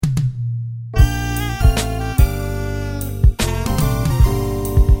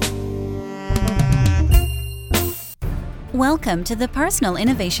Welcome to the Personal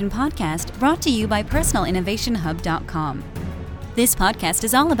Innovation Podcast, brought to you by PersonalInnovationHub.com. This podcast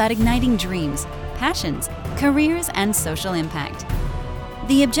is all about igniting dreams, passions, careers, and social impact.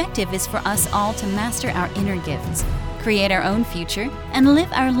 The objective is for us all to master our inner gifts, create our own future, and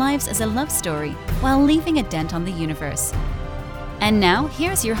live our lives as a love story while leaving a dent on the universe. And now,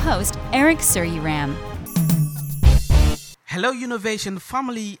 here's your host, Eric Suryaram. Hello, Innovation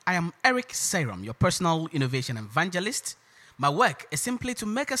family. I am Eric Suryaram, your personal innovation evangelist. My work is simply to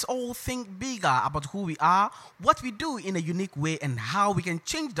make us all think bigger about who we are, what we do in a unique way, and how we can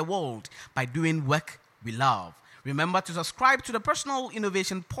change the world by doing work we love. Remember to subscribe to the Personal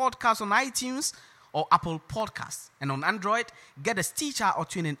Innovation Podcast on iTunes or Apple Podcasts. And on Android, get a Stitcher or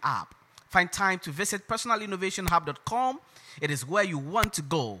TuneIn app. Find time to visit PersonalInnovationHub.com. It is where you want to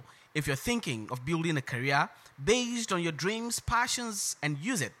go if you're thinking of building a career based on your dreams, passions, and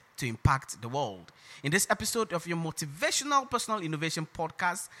use it to impact the world. In this episode of your motivational personal innovation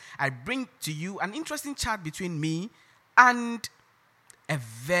podcast, I bring to you an interesting chat between me and a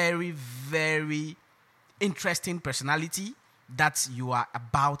very, very interesting personality that you are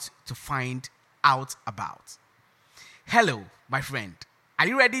about to find out about. Hello, my friend. Are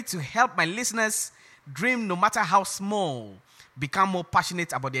you ready to help my listeners dream no matter how small, become more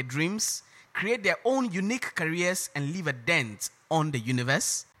passionate about their dreams, create their own unique careers, and leave a dent on the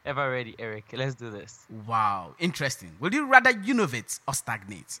universe? Ever ready, Eric. Let's do this. Wow, interesting. Would you rather innovate or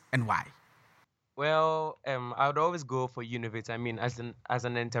stagnate, and why? Well, I would always go for innovate. I mean, as an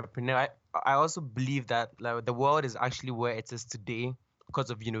entrepreneur, I also believe that the world is actually where it is today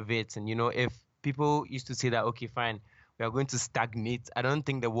because of innovate. And if people used to say that, okay, fine, we are going to stagnate, I don't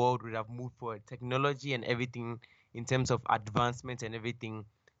think the world would have moved forward. Technology and everything in terms of advancement and everything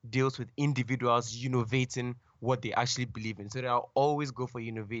deals with individuals innovating what they actually believe in. So they'll always go for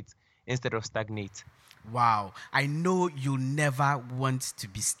innovate instead of stagnate. Wow. I know you never want to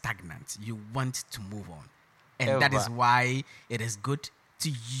be stagnant. You want to move on. And that is why it is good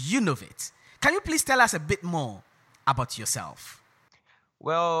to innovate. Can you please tell us a bit more about yourself?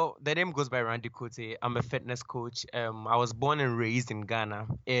 Well, the name goes by Randy Kote. I'm a fitness coach. I was born and raised in Ghana.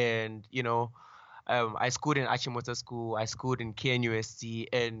 And, I schooled in Achimota School. I schooled in KNUST.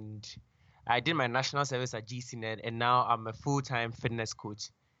 And I did my national service at GCNet, and now I'm a full-time fitness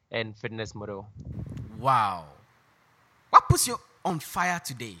coach and fitness model. Wow. What puts you on fire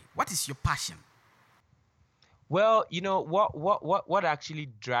today? What is your passion? Well, what actually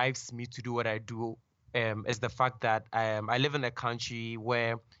drives me to do what I do is the fact that I live in a country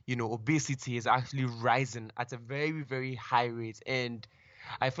where, obesity is actually rising at a very, very high rate. And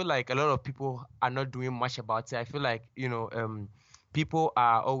I feel like a lot of people are not doing much about it. I feel like, people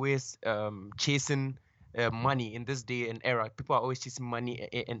are always chasing money in this day and era. People are always chasing money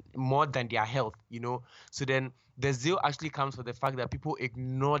and more than their health, So then the zeal actually comes from the fact that people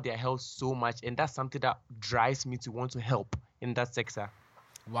ignore their health so much. And that's something that drives me to want to help in that sector.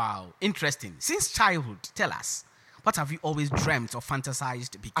 Wow. Interesting. Since childhood, tell us, what have you always dreamt or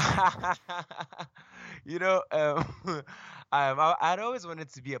fantasized becoming? I'd always wanted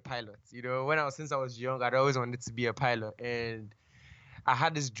to be a pilot. Since I was young, I'd always wanted to be a pilot. And I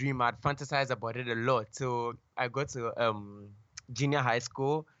had this dream. I'd fantasized about it a lot. So I got to junior high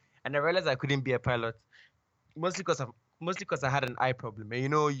school, and I realized I couldn't be a pilot, mostly because I had an eye problem. And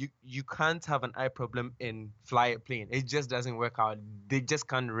you can't have an eye problem and fly a plane. It just doesn't work out. They just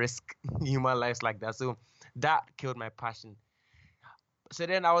can't risk human lives like that. So that killed my passion. So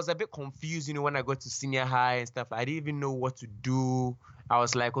then I was a bit confused, when I got to senior high and stuff. I didn't even know what to do. I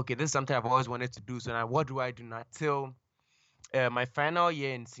was like, okay, this is something I've always wanted to do. So now what do I do now? Till my final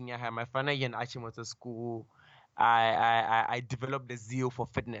year in senior high, my final year in Achimota School, I developed the zeal for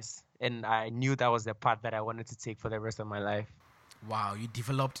fitness. And I knew that was the path that I wanted to take for the rest of my life. Wow, you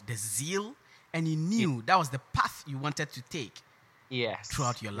developed the zeal and you knew that was the path you wanted to take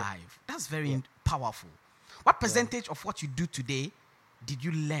throughout your life. That's very powerful. What percentage of what you do today did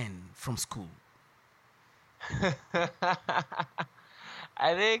you learn from school?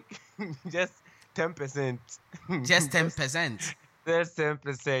 I think just 10%. Just 10%. Just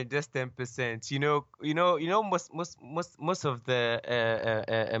 10%. Just 10%. Most of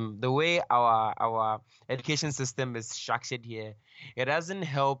the way our education system is structured here, it doesn't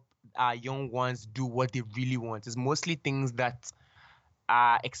help our young ones do what they really want. It's mostly things that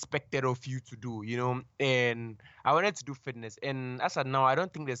are expected of you to do, and I wanted to do fitness. And as of now, I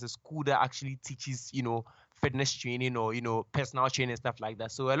don't think there's a school that actually teaches, fitness training or, personal training and stuff like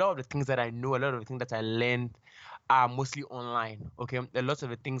that. So a lot of the things that I know, a lot of the things that I learned are mostly online. Okay. A lot of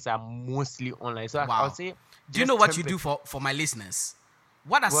the things are mostly online. So I would say, do you know what you do for my listeners?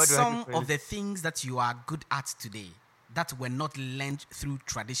 What are some of the things that you are good at today that were not learned through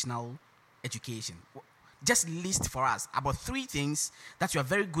traditional education? Just list for us about 3 things that you are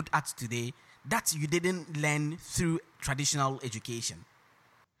very good at today that you didn't learn through traditional education.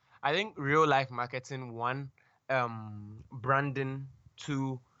 I think real life marketing, 1, branding,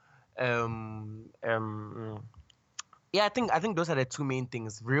 2, yeah, I think those are the 2 main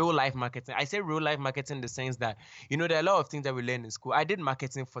things. Real life marketing. I say real life marketing in the sense that, there are a lot of things that we learn in school. I did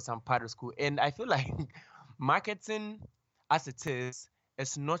marketing for some part of school, and I feel like marketing as it is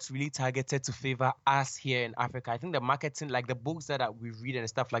not really targeted to favor us here in Africa. I think the marketing, like the books that we read and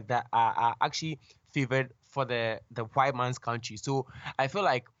stuff like that, are actually favored for the white man's country. So I feel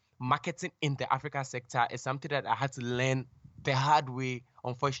like marketing in the Africa sector is something that I had to learn the hard way,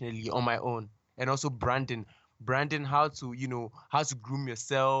 unfortunately, on my own. And also branding, how to groom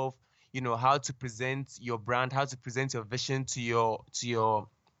yourself, how to present your brand, how to present your vision to your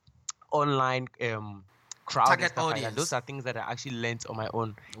online crowd Target and stuff like audience. that. Those are things that I actually learned on my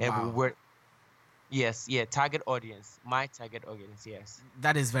own. Wow. Target audience, my target audience. Yes,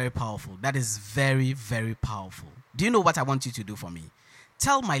 That is very powerful. That is very, very powerful. Do you know what I want you to do for me?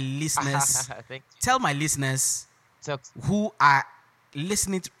 Tell my listeners, Thank you. who are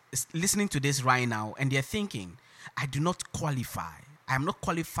listening to this right now, and they're thinking, I do not qualify. I am not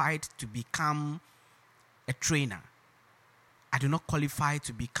qualified to become a trainer. I do not qualify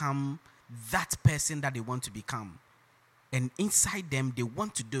to become that person that they want to become. And inside them, they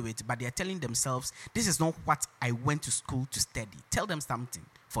want to do it, but they are telling themselves, this is not what I went to school to study. Tell them something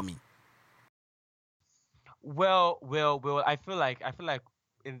for me. Well, I feel like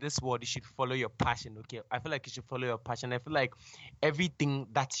in this world you should follow your passion. Okay, I feel like you should follow your passion. I feel like everything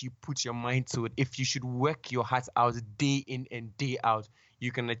that you put your mind to it, if you should work your heart out day in and day out,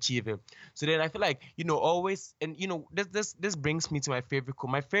 you can achieve it. So then I feel like always, and this brings me to my favorite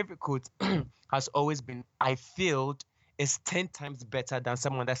quote. My favorite quote has always been, I failed is 10 times better than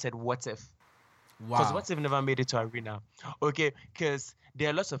someone that said what if. Because Wow. what if never made it to arena? Okay, because there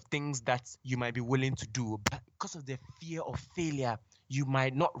are lots of things that you might be willing to do, but because of the fear of failure, you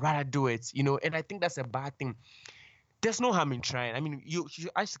might not rather do it, and I think that's a bad thing. There's no harm in trying. I mean, you should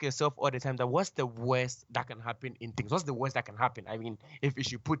ask yourself all the time that what's the worst that can happen in things? What's the worst that can happen? I mean, if you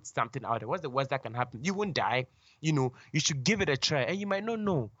should put something out there, what's the worst that can happen? You won't die. You should give it a try, and you might not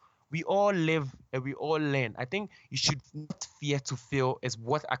know. We all live and we all learn. I think you should not fear to fail is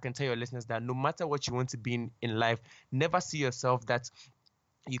what I can tell your listeners, that no matter what you want to be in life, never see yourself that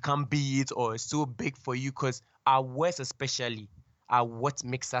you can't be it or it's so big for you, because our words especially are what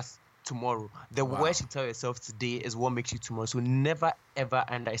makes us tomorrow. The Wow. words you tell yourself today is what makes you tomorrow. So never ever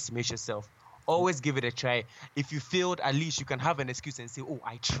underestimate yourself. Always give it a try. If you failed, at least you can have an excuse and say, oh,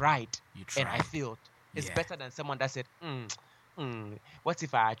 I tried You and I tried. failed. It's Yeah. better than someone that said, what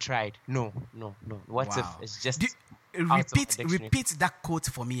if I tried? No. What if Wow. it's just Do- out of my dictionary. repeat that quote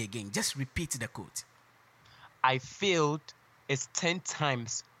for me again. Just repeat the quote. I failed is 10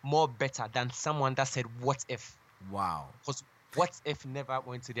 times more better than someone that said what if. Wow. Because what if never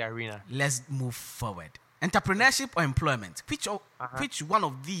went to the arena? Let's move forward. Entrepreneurship or employment? Which one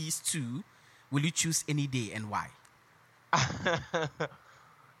of these 2 will you choose any day, and why?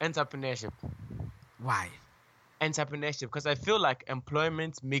 Entrepreneurship. Why? Entrepreneurship, because I feel like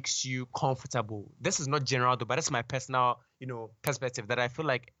employment makes you comfortable. This is not general though, but that's my personal, perspective, that I feel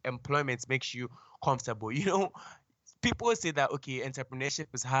like employment makes you comfortable. People say that, okay, entrepreneurship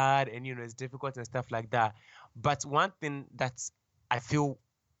is hard and, it's difficult and stuff like that. But one thing that I feel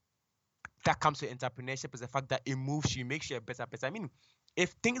that comes with entrepreneurship is the fact that it moves you, makes you a better person. I mean, if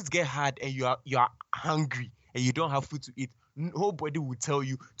things get hard and you are hungry and you don't have food to eat, nobody will tell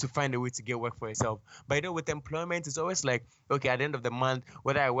you to find a way to get work for yourself. But with employment, it's always like, okay, at the end of the month,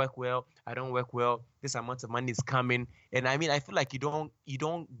 whether I work well, I don't work well, this amount of money is coming. And I mean, I feel like you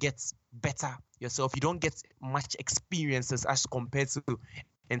don't get better yourself. You don't get much experiences as compared to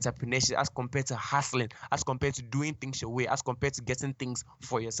entrepreneurship, as compared to hustling, as compared to doing things your way, as compared to getting things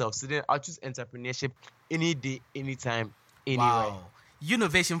for yourself. So then I'll choose entrepreneurship any day, anytime, anywhere. Wow.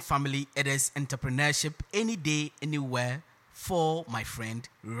 Innovation family, it is entrepreneurship any day, anywhere for my friend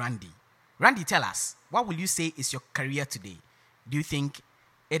Randy. Randy, tell us, what will you say is your career today? Do you think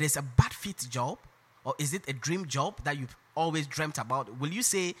it is a bad fit job, or is it a dream job that you've always dreamt about? Will you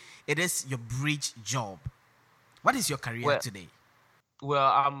say it is your bridge job? What is your career today?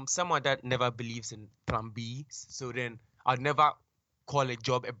 Well, I'm someone that never believes in plan B. So then I'll never call a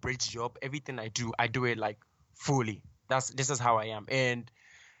job a bridge job. Everything I do it like fully. This is how I am. And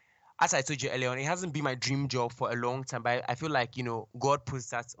as I told you earlier on, it hasn't been my dream job for a long time, but I feel like, God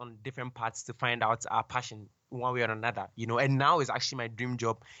puts us on different paths to find out our passion one way or another, and now it's actually my dream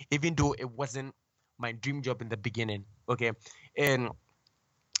job, even though it wasn't my dream job in the beginning. Okay, and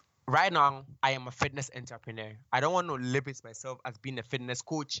right now I am a fitness entrepreneur. I don't want to limit myself as being a fitness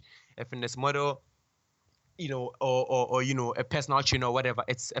coach, a fitness model, or a personal trainer or whatever.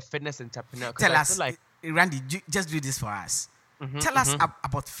 It's a fitness entrepreneur. Tell I us, feel like, Randy, just do this for us. Tell us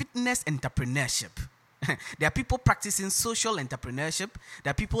about fitness entrepreneurship. There are people practicing social entrepreneurship.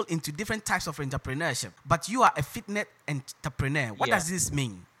 There are people into different types of entrepreneurship. But you are a fitness entrepreneur. What does this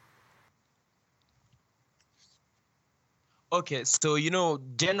mean? Okay, so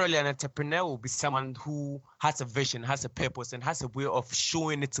generally an entrepreneur will be someone who has a vision, has a purpose, and has a way of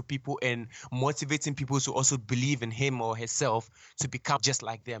showing it to people and motivating people to also believe in him or herself to become just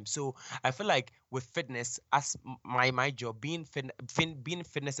like them. So I feel like with fitness, as my job, being a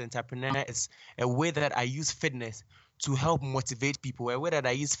fitness entrepreneur is a way that I use fitness to help motivate people, a way that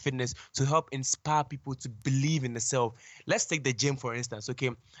I use fitness to help inspire people to believe in themselves. Let's take the gym, for instance,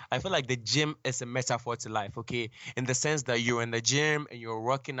 okay? I feel like the gym is a metaphor to life, okay? In the sense that you're in the gym and you're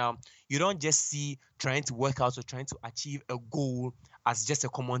working out, you don't just see trying to work out or trying to achieve a goal as just a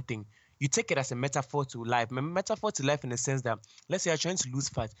common thing. You take it as a metaphor to life. A metaphor to life in the sense that, let's say you're trying to lose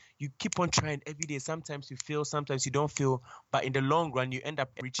fat. You keep on trying every day. Sometimes you fail, sometimes you don't fail. But in the long run, you end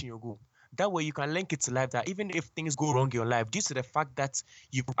up reaching your goal. That way you can link it to life, that even if things go wrong in your life, due to the fact that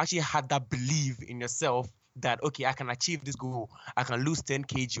you've actually had that belief in yourself that, okay, I can achieve this goal, I can lose 10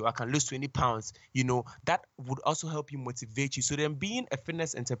 kg, or I can lose 20 pounds, that would also help you motivate you. So then being a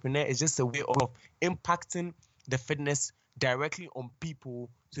fitness entrepreneur is just a way of impacting the fitness directly on people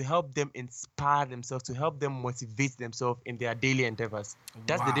to help them inspire themselves, to help them motivate themselves in their daily endeavors.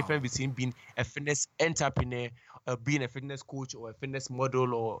 That's the difference between being a fitness entrepreneur, being a fitness coach or a fitness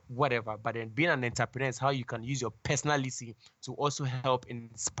model or whatever. But then being an entrepreneur is how you can use your personality to also help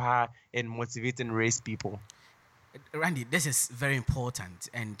inspire and motivate and raise people. Randy, this is very important,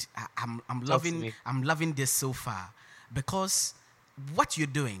 and I'm loving this so far, because what you're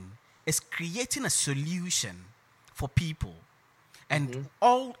doing is creating a solution for people, and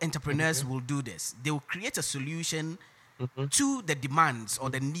all entrepreneurs will do this. They will create a solution to the demands or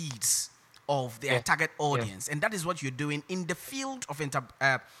the needs of their target audience, and that is what you're doing in the field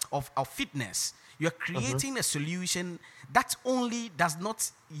of fitness. You're creating a solution that only does not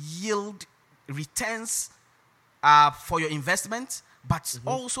yield returns for your investment, but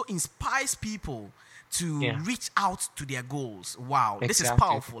also inspires people to reach out to their goals. Wow, this is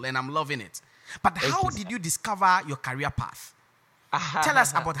powerful, and I'm loving it. But how did you discover your career path? Tell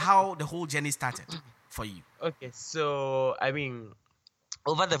us about how the whole journey started for you. Okay, so I mean,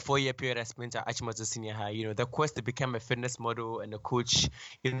 over the 4-year period I spent at Achimota Senior High, the quest to become a fitness model and a coach,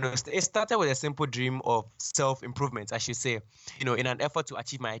 it started with a simple dream of self-improvement, I should say. In an effort to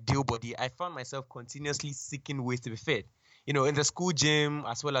achieve my ideal body, I found myself continuously seeking ways to be fit. In the school gym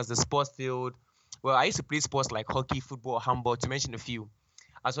as well as the sports field. Well, I used to play sports like hockey, football, handball, to mention a few,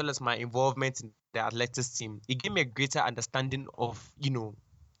 as well as my involvement in the athletics team. It gave me a greater understanding of,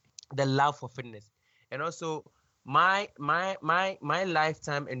 the love for fitness. And also, my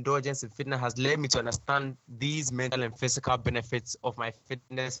lifetime indulgence in fitness has led me to understand these mental and physical benefits of my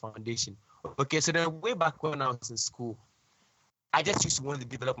fitness foundation. Okay, so then way back when I was in school, I just used to want to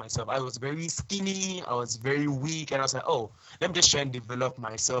develop myself. I was very skinny, I was very weak, and I was like, oh, let me just try and develop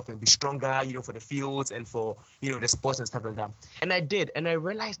myself and be stronger, for the fields and for, the sports and stuff like that. And I did, and I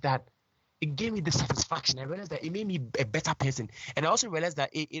realized that it gave me the satisfaction. I realized that it made me a better person. And I also realized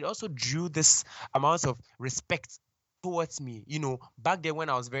that it also drew this amount of respect towards me. Back then when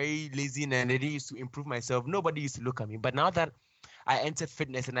I was very lazy and I didn't used to improve myself, nobody used to look at me. But now that I entered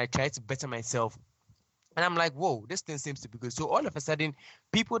fitness and I tried to better myself, and I'm like, whoa, this thing seems to be good. So all of a sudden,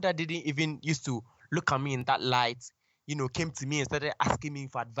 people that didn't even used to look at me in that light, came to me and started asking me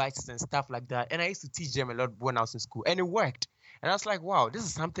for advice and stuff like that. And I used to teach them a lot when I was in school. And it worked. And I was like, wow, this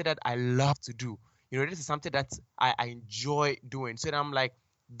is something that I love to do. This is something that I enjoy doing. So then I'm like,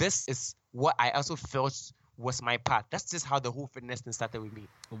 this is what I also felt was my path. That's just how the whole fitness thing started with me.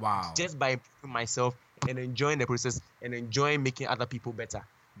 Wow. Just by improving myself and enjoying the process and enjoying making other people better.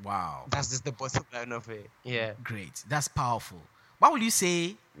 Wow. That's just the bottom line of it. Yeah. Great. That's powerful. What would you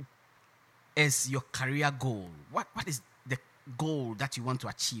say is your career goal? What is the goal that you want to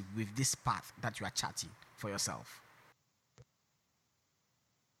achieve with this path that you are charting for yourself?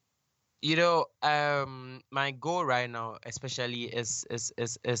 My goal right now, especially is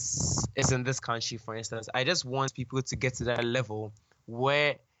in this country, for instance. I just want people to get to that level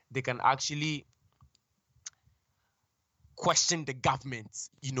where they can actually question the government,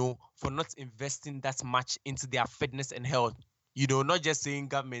 for not investing that much into their fitness and health. Not just saying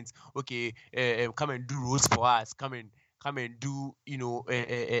government, okay, come and do rules for us, come and do,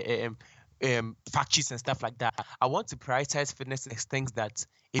 factories and stuff like that. I want to prioritize fitness to things that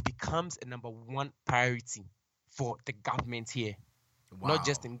it becomes a number one priority for the government here, not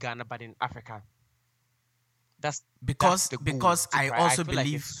just in Ghana but in Africa. That's because the goal, because I also feel like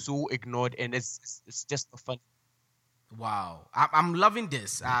believe. it's so ignored and it's just so fun. Wow, I'm loving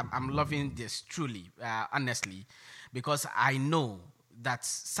this. I'm loving this truly, honestly, because I know that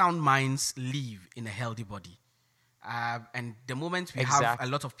sound minds live in a healthy body. And the moment we have a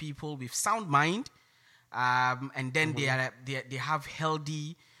lot of people with sound mind, and then they have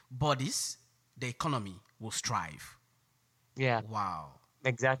healthy bodies, the economy will strive. Yeah. Wow.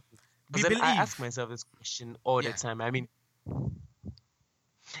 Exactly. We Because then I believe. ask myself this question all Yeah. the time. I mean,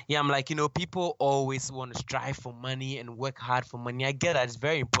 yeah, I'm like, people always want to strive for money and work hard for money. I get that, it's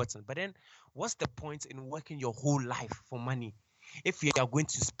very important. But then what's the point in working your whole life for money? If you are going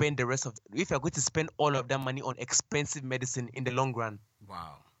to spend if you're going to spend all of that money on expensive medicine in the long run,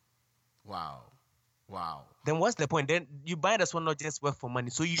 Wow. Wow. Wow. then what's the point? Then you buy this one not just work for money.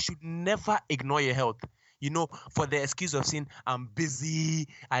 So you should never ignore your health. For the excuse of saying I'm busy,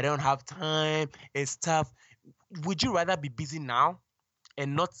 I don't have time, it's tough. Would you rather be busy now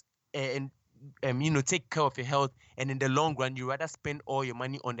and not take care of your health, and in the long run you rather spend all your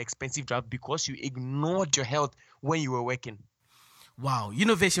money on expensive drugs because you ignored your health when you were working? Wow.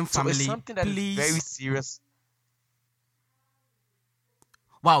 Innovation So family, it's something that is please. very serious.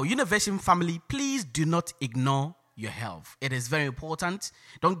 Wow, Innovation family, please do not ignore your health. It is very important.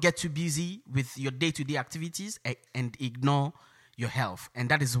 Don't get too busy with your day-to-day activities and ignore your health. And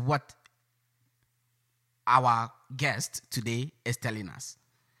that is what our guest today is telling us.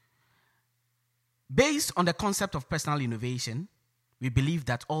 Based on the concept of personal innovation, we believe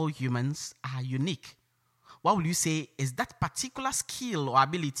that all humans are unique. What will you say is that particular skill or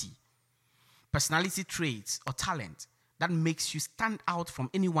ability, personality traits or talent that makes you stand out from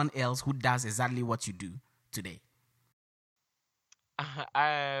anyone else who does exactly what you do today?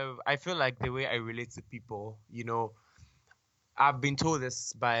 I feel like the way I relate to people, I've been told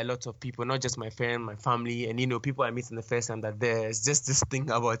this by a lot of people, not just my friend, my family, and people I meet in the first time, that there's just this thing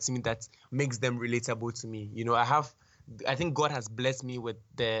about me that makes them relatable to me. I think God has blessed me with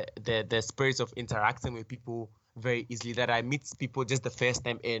the spirit of interacting with people very easily, that I meet people just the first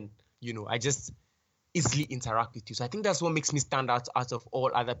time and I just easily interact with you. So I think that's what makes me stand out of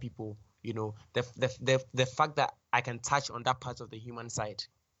all other people. The fact that I can touch on that part of the human side.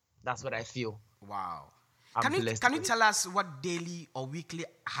 That's what I feel. Wow. I'm Can blessed you with. tell us what daily or weekly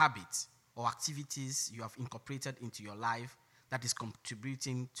habits or activities you have incorporated into your life that is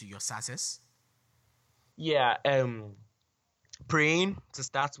contributing to your success? Yeah, praying to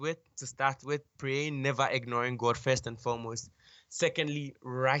start with, praying, never ignoring God first and foremost. Secondly,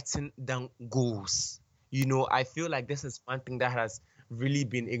 writing down goals. I feel like this is one thing that has really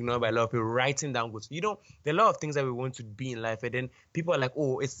been ignored by a lot of people, writing down goals. There are a lot of things that we want to be in life, and then people are like,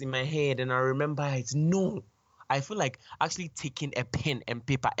 oh, it's in my head and I remember it. No, I feel like actually taking a pen and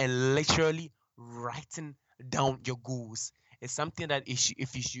paper and literally writing down your goals is something that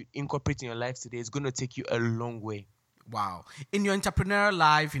if you should incorporate in your life today, it's going to take you a long way. Wow. In your entrepreneurial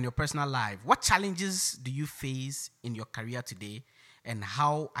life, in your personal life, what challenges do you face in your career today, and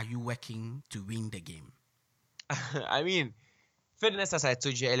how are you working to win the game? I mean, fitness, as I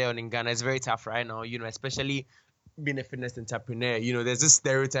told you earlier on in Ghana, is very tough right now, especially being a fitness entrepreneur. There's this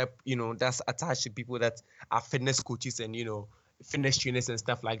stereotype, that's attached to people that are fitness coaches and, fitness trainers and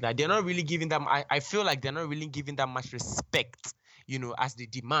stuff like that. They're not really giving them, I feel like they're not really giving that much respect, as they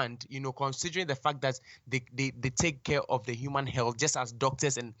demand, considering the fact that they take care of the human health just as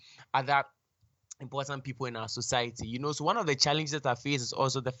doctors and other important people in our society. So one of the challenges that I face is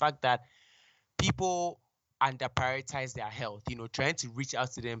also the fact that people under prioritize their health, trying to reach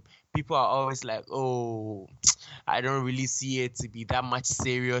out to them. People are always like, oh, I don't really see it to be that much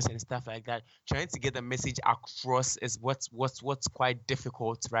serious and stuff like that. Trying to get the message across is what's quite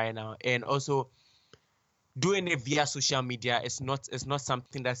difficult right now. And also doing it via social media is not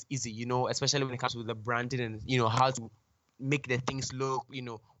something that's easy, especially when it comes to the branding and how to make the things look,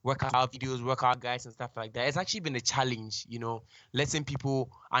 workout videos, workout guides and stuff like that. It's actually been a challenge, letting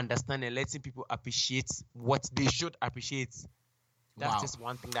people understand and letting people appreciate what they should appreciate. That's Wow. just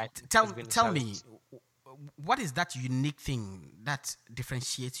one thing that Tell has been a me, challenge. what is that unique thing that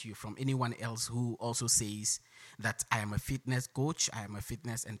differentiates you from anyone else who also says that I am a fitness coach, I am a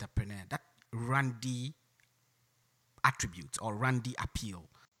fitness entrepreneur? That Randy attribute or Randy appeal.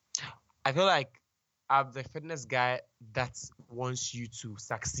 I feel like I'm the fitness guy that wants you to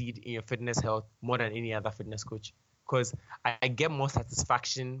succeed in your fitness health more than any other fitness coach, because I get more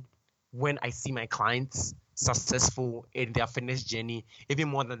satisfaction when I see my clients successful in their fitness journey, even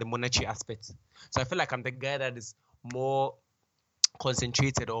more than the monetary aspect. So I feel like I'm the guy that is more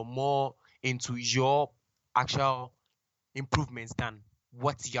concentrated or more into your actual improvements than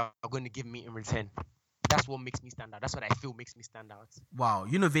what you're going to give me in return. That's what makes me stand out. That's what I feel makes me stand out. Wow,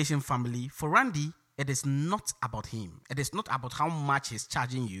 Innovation family. For Randy, it is not about him. It is not about how much he's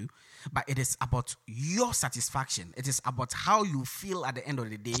charging you, but it is about your satisfaction. It is about how you feel at the end of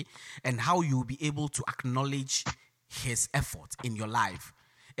the day and how you'll be able to acknowledge his effort in your life.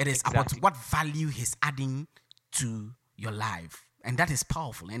 It is about what value he's adding to your life. And that is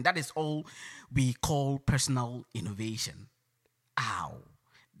powerful. And that is all we call personal innovation. Ow,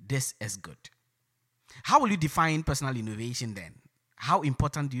 this is good. How will you define personal innovation then? How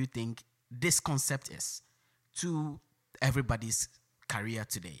important do you think this concept is to everybody's career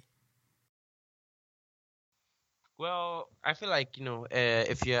today? Well, I feel like,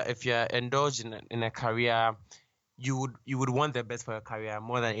 if you're indulged in a career, you would want the best for your career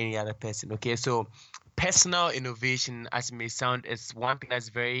more than any other person. Okay, so personal innovation, as it may sound, is one thing that's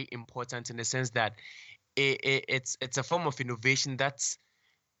very important in the sense that it's a form of innovation that's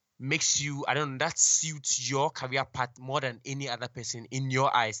makes you, that suits your career path more than any other person in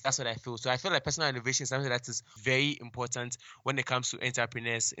your eyes. That's what I feel. So I feel like personal innovation is something that is very important when it comes to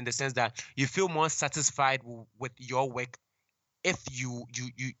entrepreneurs, in the sense that you feel more satisfied with your work if you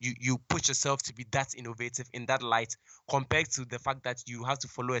push yourself to be that innovative in that light, compared to the fact that you have to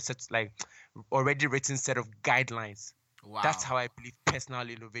follow a set, like, already written set of guidelines. Wow. That's how I believe personal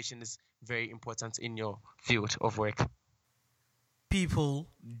innovation is very important in your field of work. People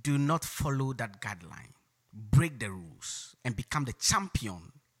do not follow that guideline, break the rules, and become the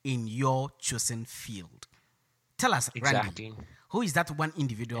champion in your chosen field. Tell us, Randy, who is that one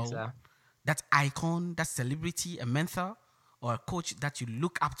individual, that icon, that celebrity, a mentor, or a coach that you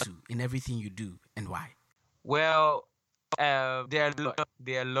look up to in everything you do, and why? Well, there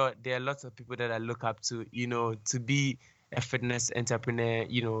are lots of people that I look up to. To be a fitness entrepreneur,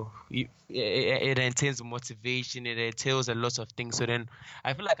 it entails motivation, it entails a lot of things. So then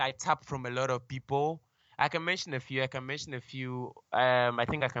I feel like I tap from a lot of people. I can mention a few. I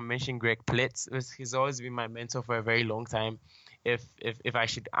think I can mention Greg Plitt. He's always been my mentor for a very long time. If I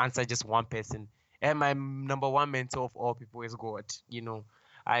should answer just one person, and my number one mentor of all people is God.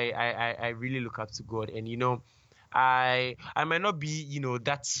 I really look up to God, and I might not be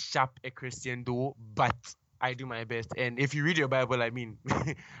that sharp a Christian though, but I do my best. And if you read your Bible, I mean,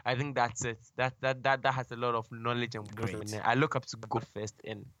 I think that's it. That has a lot of knowledge and wisdom in it. I look up to God first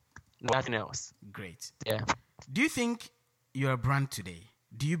and nothing else. Great. Yeah. Do you think you're a brand today?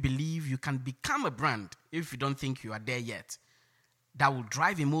 Do you believe you can become a brand if you don't think you are there yet? That will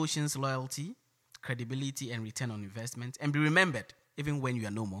drive emotions, loyalty, credibility, and return on investment, and be remembered even when you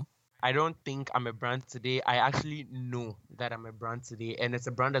are no more? I don't think I'm a brand today. I actually know that I'm a brand today, and it's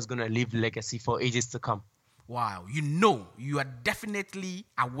a brand that's going to leave legacy for ages to come. Wow. You are definitely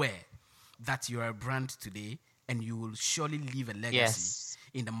aware that you are a brand today, and you will surely leave a legacy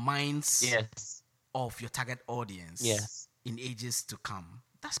in the minds of your target audience in ages to come.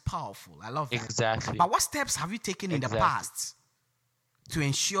 That's powerful. I love that. Exactly. But what steps have you taken in the past to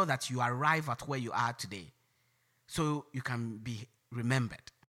ensure that you arrive at where you are today so you can be remembered?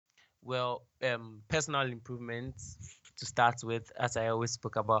 Well, personal improvements to start with, as I always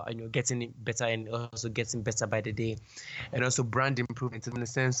spoke about, getting better and also getting better by the day, and also brand improvement in the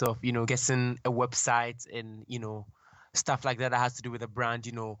sense of, getting a website and, stuff like that has to do with the brand,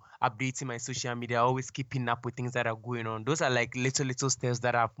 updating my social media, always keeping up with things that are going on. Those are like little steps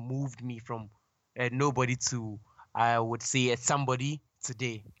that have moved me from nobody to, I would say, somebody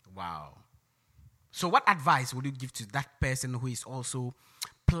today. Wow. So what advice would you give to that person who is also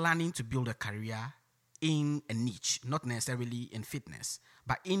planning to build a career in a niche, not necessarily in fitness,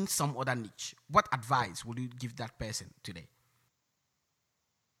 but in some other niche? What advice would you give that person today?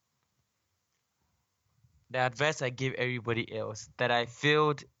 The advice I give everybody else, that I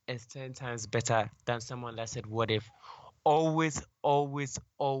failed is 10 times better than someone that said, what if? Always, always,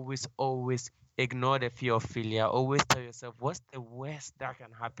 always, always ignore the fear of failure. Always tell yourself, what's the worst that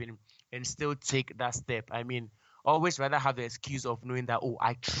can happen? And still take that step. I mean, always rather have the excuse of knowing that,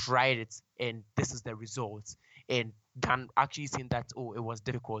 I tried it and this is the result, and than actually saying that, it was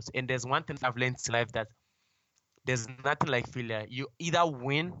difficult. And there's one thing I've learned in life, that there's nothing like failure. You either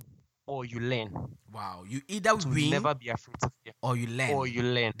win or you learn. Wow. You either win, never be afraid to fail, or you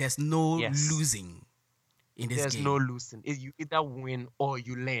learn. There's no losing in this game. There's no losing. You either win or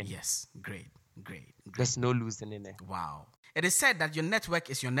you learn. Yes. Great. There's no losing in it. Wow. It is said that your network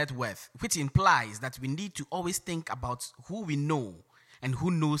is your net worth, which implies that we need to always think about who we know and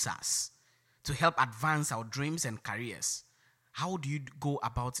who knows us to help advance our dreams and careers. How do you go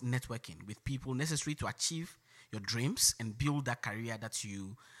about networking with people necessary to achieve your dreams and build that career that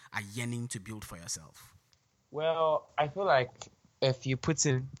you are yearning to build for yourself? Well, I feel like if you put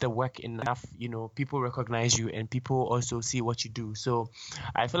in the work enough, people recognize you and people also see what you do. So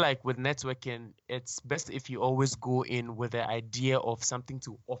I feel like with networking, it's best if you always go in with the idea of something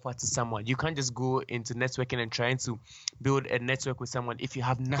to offer to someone. You can't just go into networking and trying to build a network with someone if you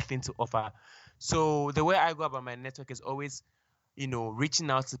have nothing to offer. So the way I go about my network is always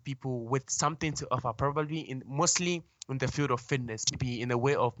reaching out to people with something to offer, probably mostly in the field of fitness, maybe in the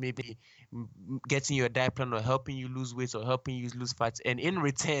way of maybe getting your diet plan or helping you lose weight or helping you lose fat. And in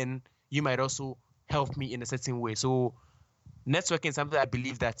return, you might also help me in a certain way. So networking is something I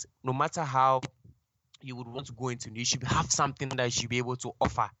believe that no matter how you would want to go into, you should have something that you should be able to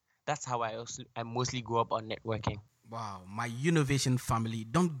offer. That's how I mostly go about networking. Wow, my Innovation family,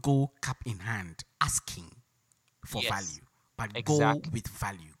 don't go cap in hand asking for value. But go with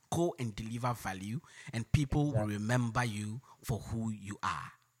value. Go and deliver value, and people will remember you for who you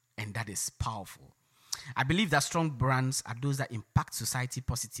are. And that is powerful. I believe that strong brands are those that impact society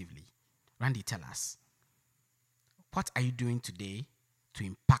positively. Randy, tell us, what are you doing today to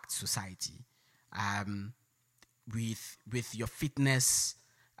impact society with your fitness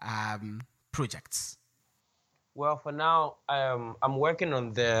projects? Well, for now, I'm working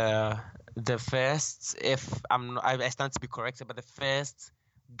on the first, I stand to be corrected, but the first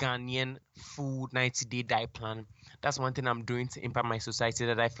Ghanaian full 90-day diet plan. That's one thing I'm doing to impact my society,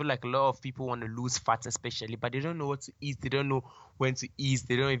 that I feel like a lot of people want to lose fat especially, but they don't know what to eat. They don't know when to eat.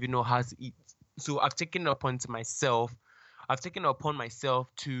 They don't even know how to eat. So I've taken it upon myself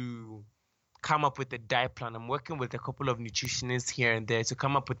to come up with a diet plan. I'm working with a couple of nutritionists here and there to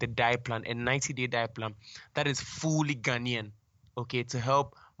come up with a diet plan, a 90-day diet plan that is fully Ghanaian, okay, to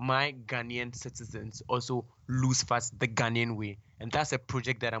help my Ghanaian citizens also lose fat the Ghanaian way. And that's a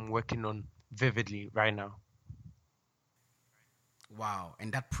project that I'm working on vividly right now. Wow.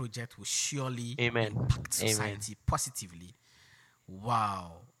 And that project will surely Amen. impact society positively.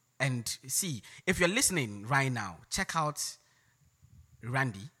 Wow. And see, if you're listening right now, check out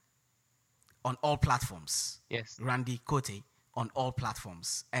Randy on all platforms. Yes. Randy Kote on all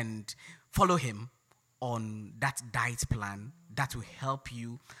platforms. And follow him on that diet plan that will help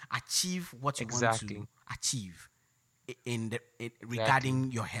you achieve what you want to achieve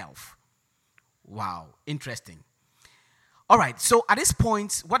regarding your health. Wow, interesting. All right, so at this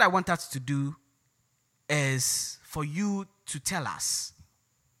point, what I want us to do is for you to tell us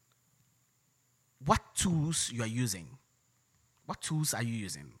what tools you are using. What tools are you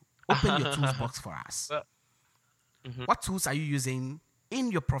using? Open your tools box for us. What tools are you using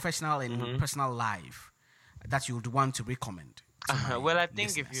in your professional and personal life that you would want to recommend? Well, I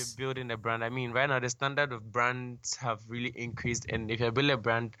think if you're building a brand, right now the standard of brands have really increased, and if you're building a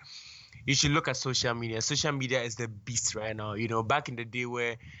brand, you should look at social media. Social media is the beast right now. Back in the day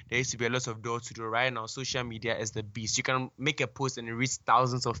where there used to be a lot of door-to-door, right now social media is the beast. You can make a post and it reach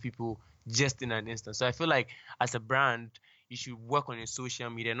thousands of people just in an instant. So I feel like as a brand, you should work on your social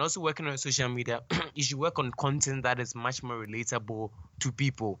media, and also working on your social media, you should work on content that is much more relatable to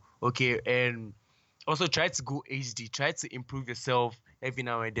people, okay? And also try to go HD, try to improve yourself every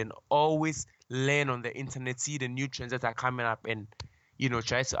now and then. Always learn on the internet, see the new trends that are coming up, and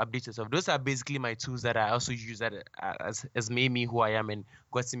try to update yourself. Those are basically my tools that I also use that has made me who I am and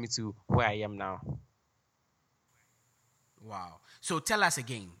gotten me to where I am now. Wow. So tell us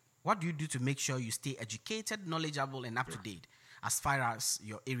again, what do you do to make sure you stay educated, knowledgeable, and up to date as far as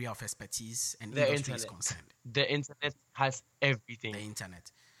your area of expertise and industry is concerned? The internet has everything. The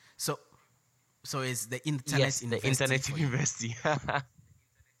internet. So it's the internet university. The internet university.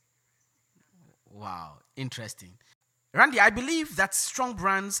 Wow, interesting. Randy, I believe that strong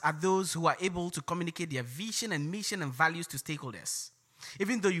brands are those who are able to communicate their vision and mission and values to stakeholders.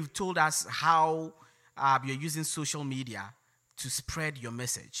 Even though you've told us how you're using social media to spread your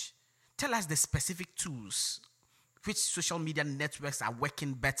message, tell us the specific tools, which social media networks are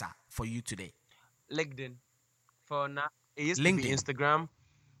working better for you today. LinkedIn. For now, it used to be Instagram,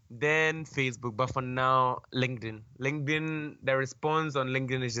 then Facebook, but for now, LinkedIn. The response on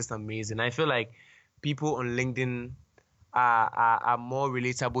LinkedIn is just amazing. I feel like people on LinkedIn are more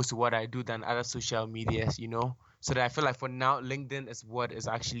relatable to what I do than other social medias, So that I feel like for now, LinkedIn is what is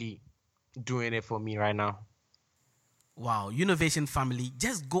actually doing it for me right now. Wow, Innovation family,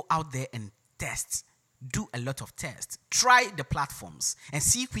 just go out there and test. Do a lot of tests. Try the platforms and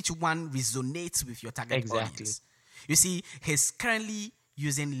see which one resonates with your target audience. You see, he's currently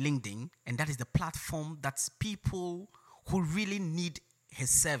using LinkedIn, and that is the platform that people who really need his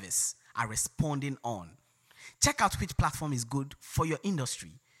service are responding on. Check out which platform is good for your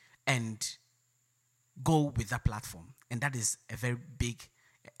industry and go with that platform. And that is a very big,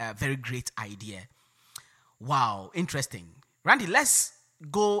 very great idea. Wow, interesting. Randy, let's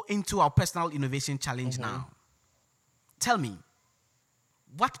go into our personal innovation challenge now. Tell me,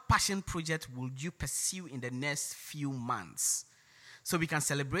 what passion project will you pursue in the next few months so we can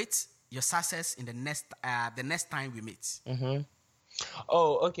celebrate your success in the next time we meet?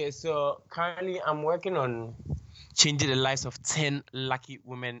 Oh, okay. So currently I'm working on changing the lives of 10 lucky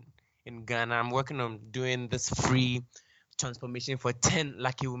women in Ghana. I'm working on doing this free transformation for 10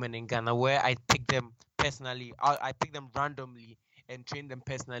 lucky women in Ghana where I pick them personally. I pick them randomly and train them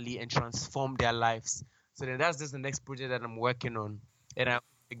personally and transform their lives. So then that's just the next project that I'm working on. And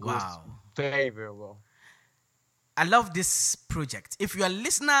it goes very, very well. I love this project. If you are a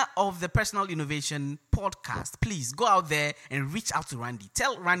listener of the Personal Innovation Podcast, please go out there and reach out to Randy.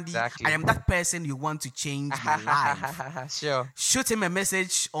 Tell Randy, I am that person you want to change my life. Sure. Shoot him a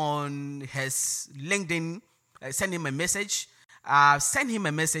message on his LinkedIn. Send him a message. Send him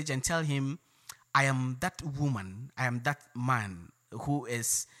a message and tell him, I am that woman, I am that man who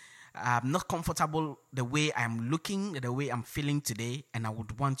is not comfortable the way I'm looking, the way I'm feeling today, and I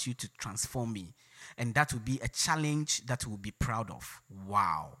would want you to transform me. And that will be a challenge that we'll be proud of.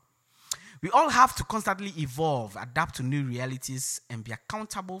 Wow. We all have to constantly evolve, adapt to new realities, and be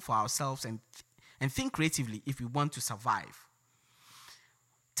accountable for ourselves and think creatively if we want to survive.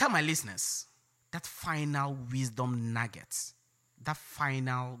 Tell my listeners that final wisdom nugget, that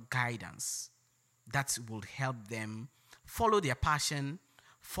final guidance that will help them follow their passion,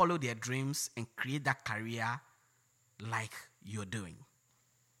 follow their dreams, and create that career like you're doing.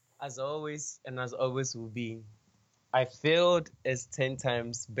 As always, and as always will be, I failed is 10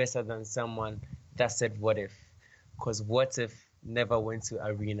 times better than someone that said what if. Because what if never went to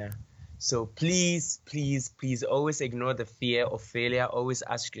arena. So please, please, please always ignore the fear of failure. Always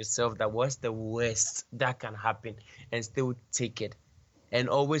ask yourself that what's the worst that can happen and still take it. And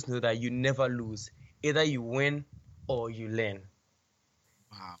always know that you never lose. Either you win or you learn.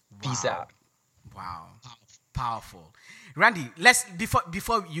 Wow. Peace out. Wow. Powerful. Randy,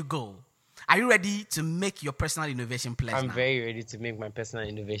 before you go, are you ready to make your personal innovation pledge? I'm very ready to make my personal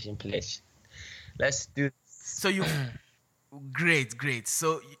innovation pledge. Let's do this. So you great.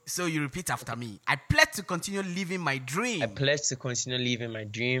 So you repeat after me. I pledge to continue living my dream. I pledge to continue living my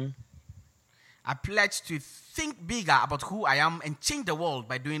dream. I pledge to think bigger about who I am and change the world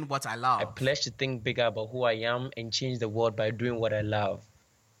by doing what I love. I pledge to think bigger about who I am and change the world by doing what I love.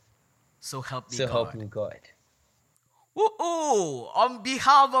 So help me God. So help me God. Woo-oo. On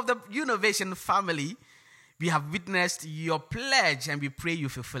behalf of the Innovation family, we have witnessed your pledge and we pray you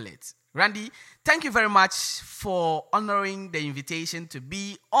fulfill it. Randy, thank you very much for honoring the invitation to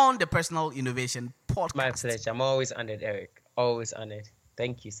be on the Personal Innovation Podcast. My pleasure. I'm always honored, Eric. Always honored.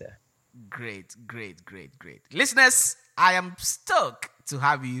 Thank you, sir. Great. Listeners, I am stoked to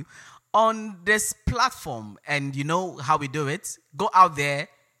have you on this platform. And you know how we do it. Go out there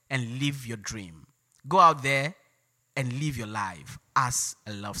and live your dream. Go out there and live your life as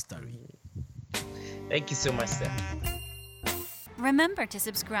a love story. Thank you so much, sir. Remember to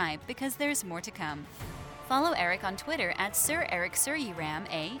subscribe because there's more to come. Follow Eric on Twitter at Sir Eric Suryram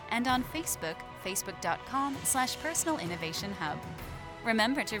A and on Facebook, facebook.com/Personal Innovation Hub.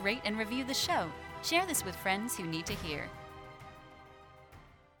 Remember to rate and review the show. Share this with friends who need to hear.